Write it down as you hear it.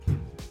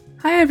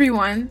Hi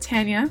everyone,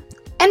 Tanya.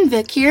 And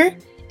Vic here,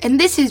 and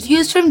this is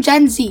Views from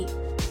Gen Z.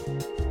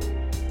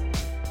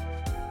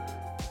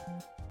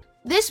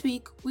 This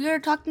week, we are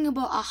talking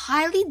about a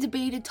highly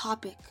debated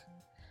topic.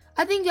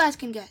 I think you guys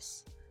can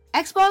guess.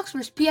 Xbox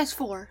versus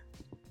PS4.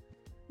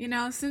 You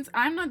know, since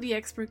I'm not the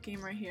expert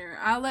gamer here,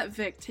 I'll let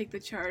Vic take the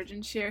charge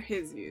and share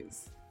his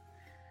views.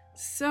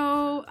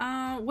 So,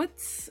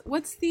 what's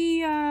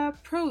the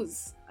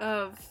pros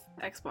of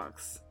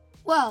Xbox?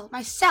 Well,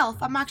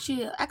 myself, I'm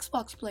actually an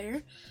Xbox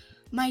player.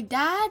 My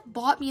dad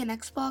bought me an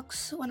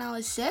Xbox when I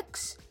was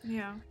 6.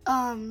 Yeah.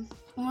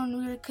 When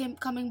we were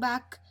coming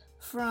back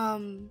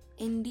from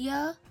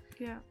India.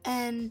 Yeah.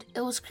 And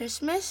it was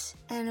Christmas,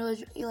 and it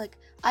was like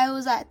I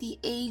was at the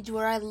age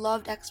where I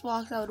loved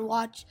Xbox. I would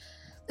watch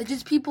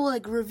just people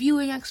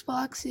reviewing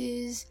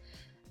Xboxes.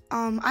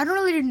 I don't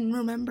really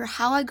remember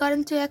how I got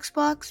into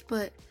Xbox,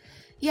 but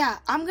yeah,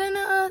 I'm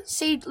gonna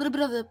say a little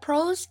bit of the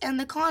pros and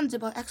the cons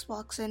about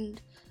Xbox,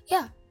 and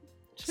yeah.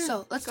 Sure.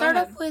 So let's Go start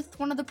ahead. off with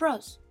one of the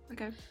pros.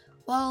 Okay.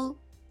 Well,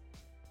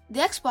 the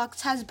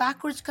Xbox has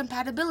backwards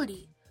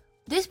compatibility.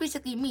 This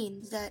basically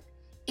means that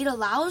it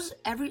allows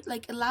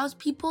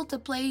people to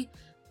play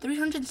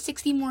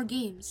 360 more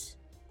games.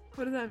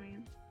 What does that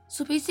mean?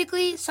 So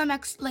basically, some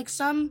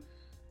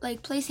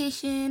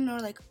PlayStation or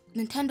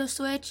Nintendo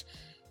Switch,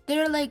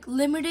 they're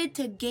limited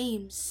to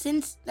games.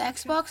 Since the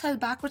Xbox has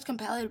backwards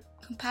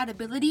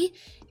compatibility,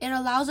 it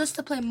allows us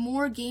to play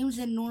more games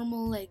than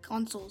normal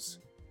consoles.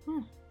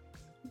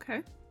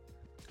 Okay.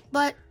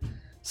 But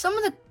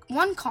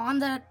one con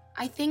that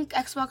I think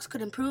Xbox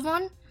could improve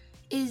on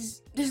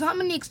is there's not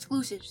many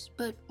exclusives.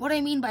 But what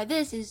I mean by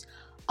this is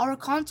our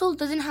console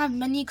doesn't have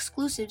many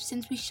exclusives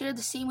since we share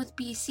the same with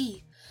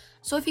PC.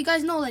 So if you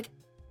guys know,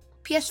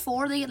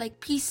 PS4, they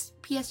get PS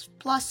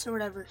Plus or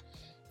whatever,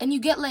 and you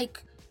get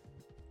NBA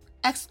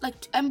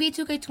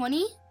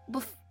 2K20.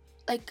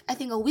 I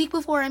think a week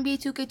before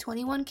NBA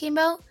 2K21 came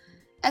out,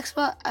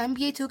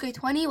 NBA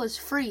 2K20 was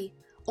free.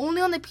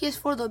 Only on the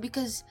PS4 though,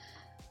 because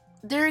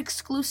they're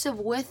exclusive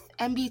with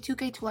NBA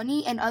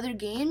 2K20 and other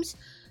games.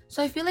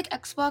 So I feel like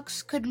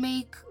Xbox could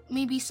make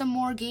maybe some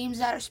more games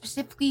that are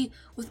specifically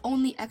with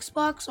only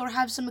Xbox, or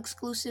have some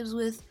exclusives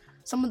with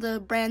some of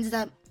the brands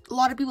that a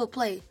lot of people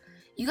play.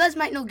 You guys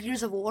might know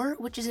Gears of War,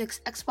 which is an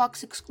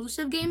Xbox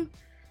exclusive game.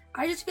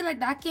 I just feel like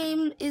that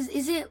game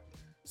isn't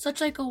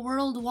such a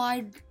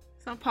worldwide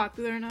It's not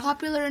popular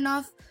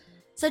enough.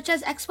 Such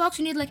as Xbox,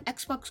 you need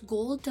Xbox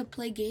Gold to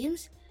play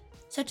games.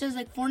 Such as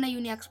Fortnite,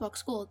 you need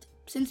Xbox Gold.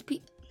 Since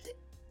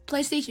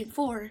PlayStation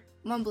 4,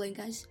 mumbling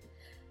guys.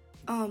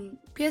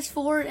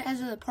 PS4 has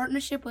a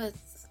partnership with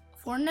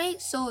Fortnite,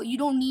 so you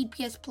don't need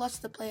PS Plus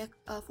to play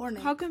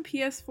Fortnite. How come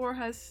PS4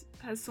 has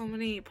so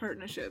many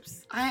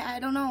partnerships? I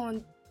don't know.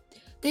 And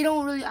they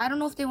don't really. I don't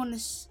know if they want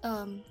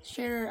to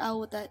share out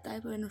with that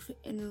type of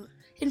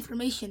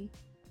information.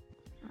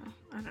 Oh,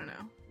 I don't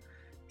know.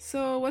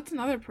 So what's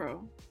another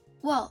pro?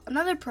 Well,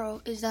 another pro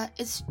is that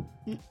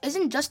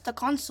isn't just the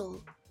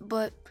console,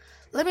 but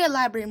let me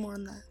elaborate more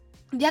on that.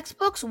 The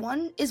Xbox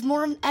One is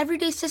more of an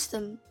everyday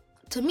system,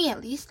 to me at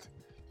least.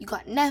 You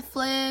got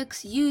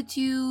Netflix,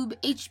 YouTube,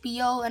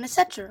 HBO, and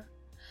etc.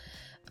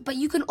 But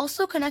you can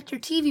also connect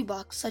your TV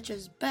box, such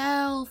as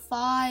Bell,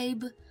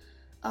 Fibe,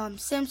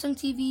 Samsung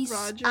TVs,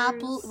 Roger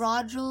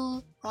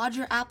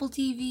Apple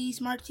TV,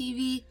 Smart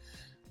TV,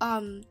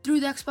 through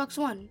the Xbox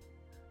One.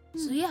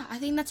 So yeah, I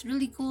think that's a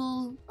really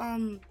cool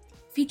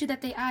feature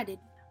that they added.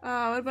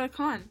 What about a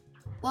con?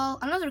 Well,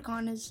 another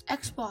con is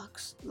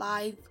Xbox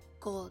Live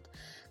Gold.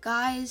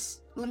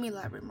 Guys, let me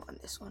elaborate more on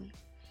this one.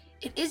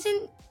 It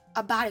isn't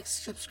a bad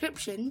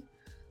subscription,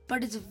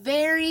 but it's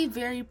very,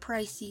 very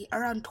pricey,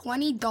 around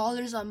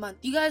 $20 a month.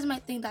 You guys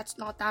might think that's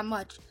not that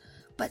much,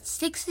 but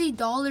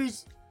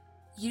 $60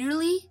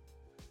 yearly,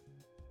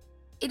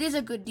 it is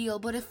a good deal,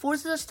 but it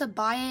forces us to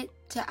buy it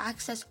to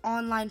access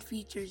online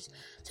features,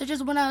 such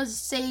as when I was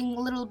saying a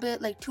little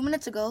bit 2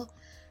 minutes ago,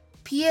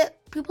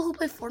 people who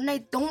play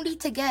Fortnite don't need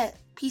to get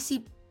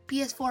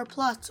PS4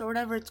 Plus or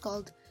whatever it's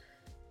called,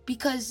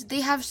 because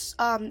they have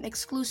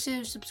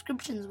exclusive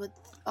subscriptions with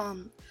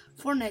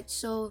Fortnite.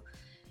 So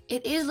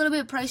it is a little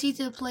bit pricey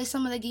to play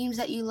some of the games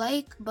that you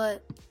like,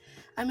 but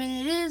I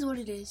mean, it is what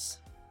it is.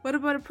 What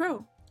about a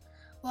pro?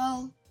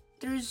 Well,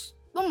 there's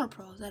one more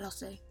pro that I'll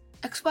say.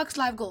 Xbox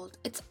Live Gold.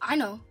 I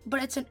know,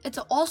 but it's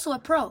also a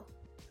pro.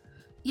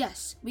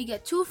 Yes, we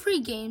get 2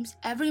 free games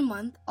every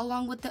month,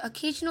 along with the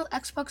occasional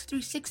Xbox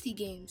 360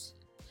 games.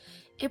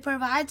 It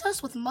provides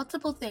us with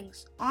multiple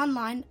things: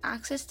 online,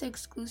 access to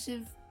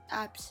exclusive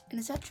apps, and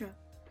etc.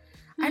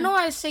 I know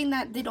I was saying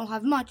that they don't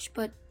have much,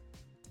 but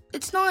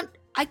it's not.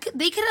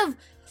 They could have,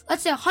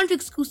 let's say, 100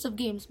 exclusive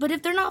games, but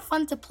if they're not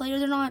fun to play, or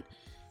they're not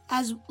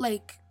as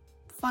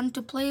fun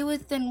to play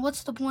with, then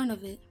what's the point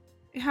of it?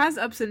 It has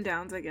ups and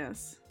downs, I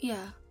guess.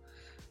 Yeah,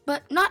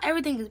 but not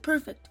everything is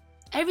perfect.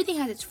 Everything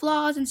has its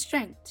flaws and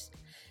strengths.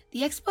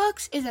 The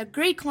Xbox is a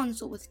great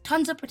console with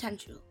tons of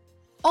potential.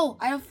 Oh,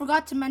 I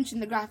forgot to mention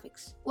the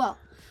graphics. Well,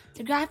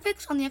 the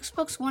graphics on the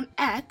Xbox One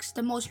X,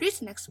 the most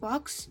recent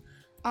Xbox,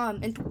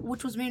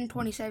 which was made in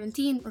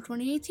 2017 or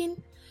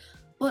 2018,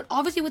 But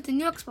obviously, with the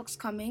new Xbox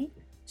coming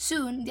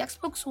soon, the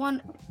Xbox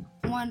One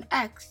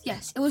X,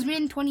 yes, it was made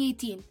in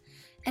 2018,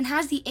 and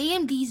has the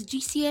AMD's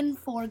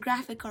GCN4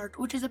 graphic card,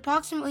 which is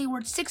approximately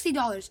worth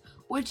 $60,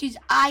 which is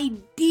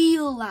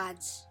ideal,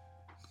 lads.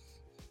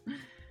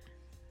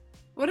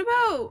 What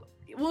about?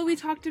 Well, we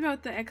talked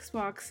about the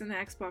Xbox and the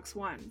Xbox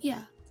One.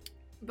 Yeah.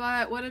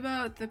 But what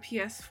about the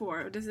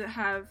PS4? Does it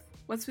have?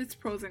 What's its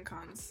pros and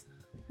cons?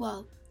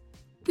 Well,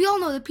 we all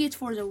know the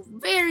PS4 is a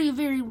very,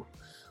 very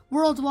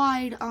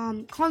worldwide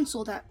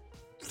console that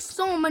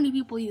so many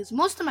people use.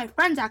 Most of my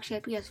friends actually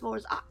have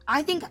PS4s.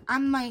 I think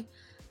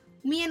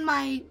me and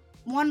my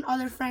one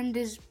other friend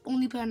is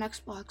only play on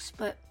Xbox.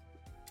 But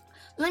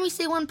let me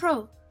say one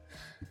pro.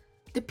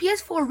 The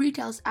PS4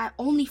 retails at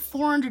only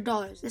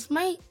 $400. This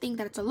might think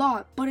that it's a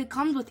lot, but it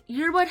comes with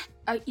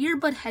a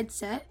earbud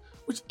headset,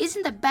 which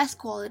isn't the best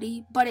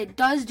quality, but it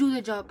does do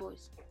the job,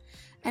 boys.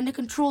 And a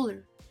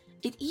controller.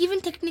 It even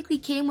technically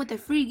came with a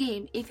free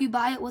game if you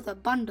buy it with a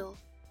bundle,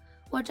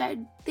 which I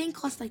think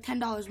costs like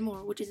 $10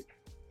 more, which is a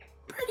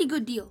pretty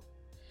good deal.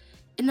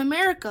 In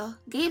America,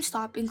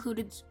 GameStop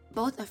included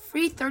both a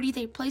free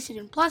 30-day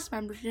PlayStation Plus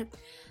membership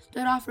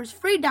that offers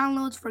free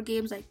downloads for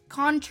games like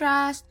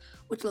Contrast,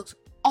 which looks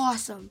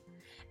awesome,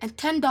 and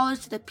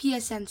 $10 to the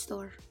PSN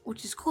store,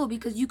 which is cool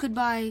because you could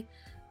buy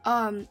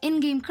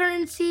in-game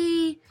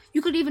currency.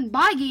 You could even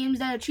buy games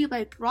that are cheap,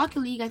 like Rocket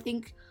League, I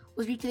think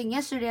was retailing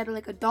yesterday at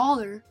like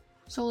 $1.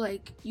 So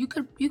like you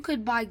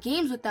could buy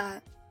games with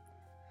that.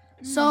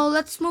 So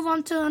let's move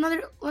on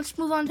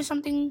to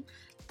something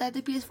that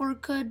the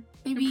PS4 could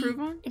maybe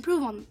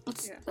improve on.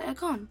 Let's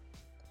click on.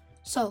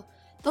 So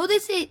though they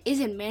say it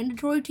isn't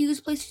mandatory to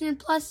use PlayStation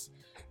Plus,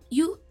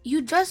 you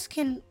just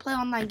can play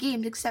online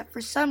games except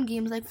for some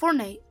games like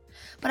Fortnite.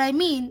 But I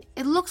mean,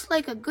 it looks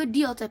like a good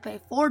deal to pay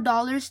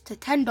 $4 to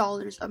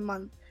 $10 a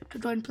month to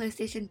join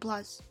PlayStation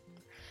Plus.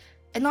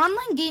 And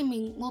online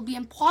gaming will be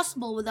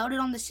impossible without it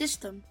on the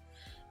system,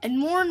 and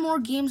more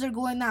games are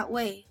going that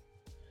way.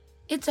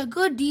 It's a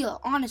good deal,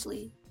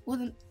 honestly,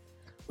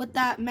 with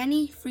that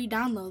many free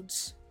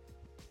downloads.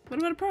 What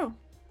about a pro?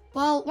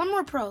 Well, one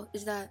more pro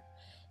is that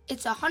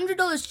it's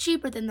 $100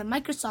 cheaper than the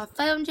Microsoft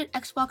 500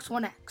 Xbox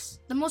One X,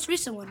 the most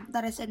recent one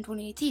that I said in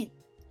 2018.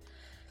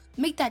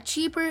 Make that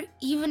cheaper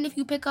even if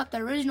you pick up the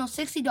original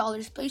 $60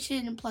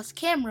 PlayStation Plus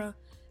camera,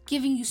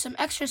 giving you some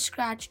extra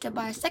scratch to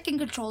buy a second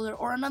controller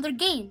or another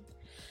game.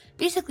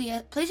 Basically,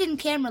 a PlayStation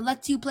camera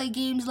lets you play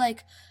games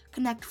like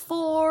Connect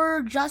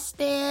 4, Just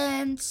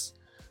Dance.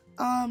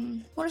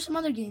 What are some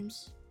other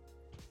games?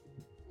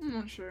 I'm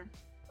not sure.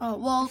 Oh,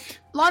 well,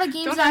 a lot of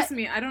games. Don't ask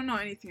me. I don't know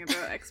anything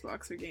about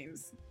Xbox or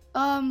games.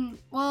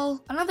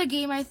 Well, another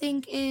game I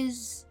think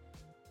is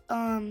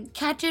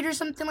Catch It or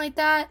something like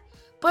that.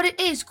 But it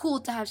is cool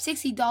to have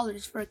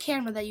 $60 for a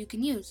camera that you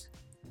can use.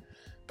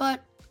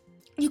 But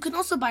you can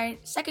also buy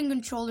a second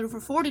controller for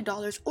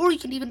 $40, or you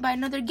can even buy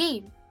another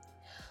game.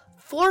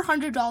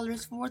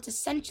 $400 for what's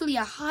essentially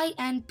a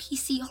high-end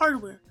PC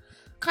hardware.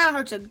 Kind of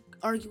hard to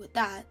argue with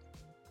that.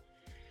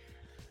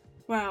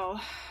 Wow,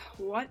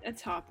 what a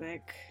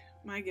topic.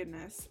 My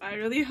goodness. I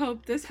really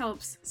hope this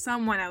helps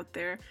someone out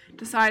there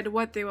decide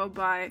what they will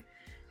buy.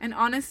 And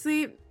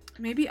honestly,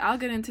 maybe I'll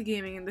get into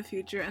gaming in the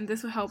future and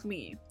this will help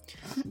me.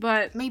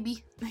 But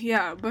maybe.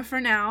 Yeah, but for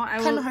now, I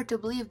will. Kind of hard to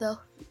believe though.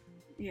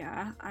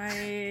 Yeah,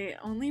 I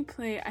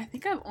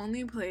think I've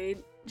only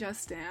played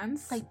Just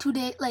Dance. Like 2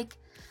 days, like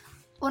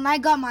when I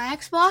got my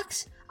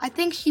Xbox, I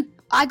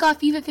got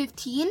FIFA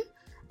 15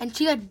 and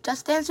she got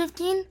Just Dance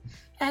 15.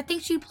 And I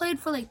think she played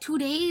for like 2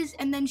 days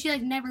and then she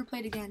like never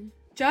played again.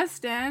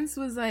 Just Dance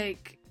was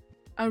like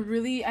I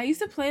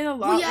used to play it a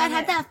lot. Oh yeah, it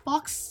had that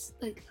fox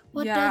like.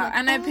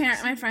 And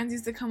my friends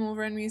used to come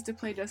over and we used to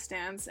play Just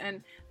Dance,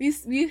 and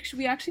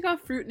we actually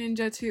got Fruit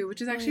Ninja too,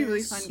 which is actually a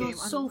really fun game.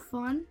 So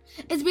fun!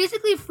 It's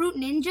basically Fruit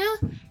Ninja,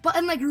 but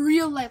in like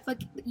real life,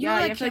 like you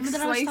have to like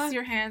slice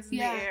your hands in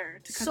the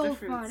air to cut the fruits.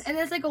 So fun, and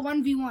it's like a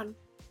 1v1.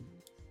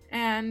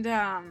 And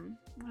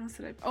what else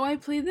did I? Oh, I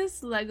played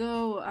this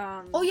Lego.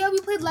 Oh yeah, we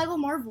played Lego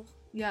Marvel.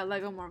 Yeah,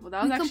 Lego Marvel.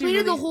 That was we actually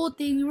completed the whole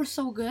thing. We were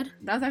so good.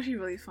 That was actually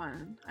really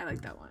fun. I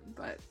like that one,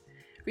 but.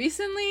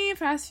 Recently,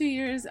 past few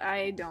years,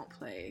 I don't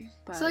play.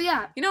 But, so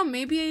yeah,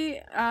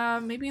 maybe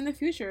in the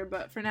future.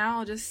 But for now,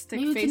 I'll just stick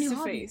face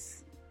to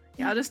face.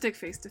 Yeah, I'll just stick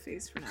face to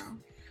face for now.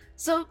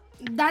 So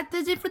that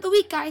does it for the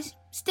week, guys.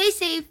 Stay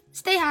safe,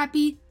 stay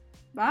happy.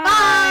 Bye.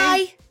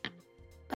 Bye.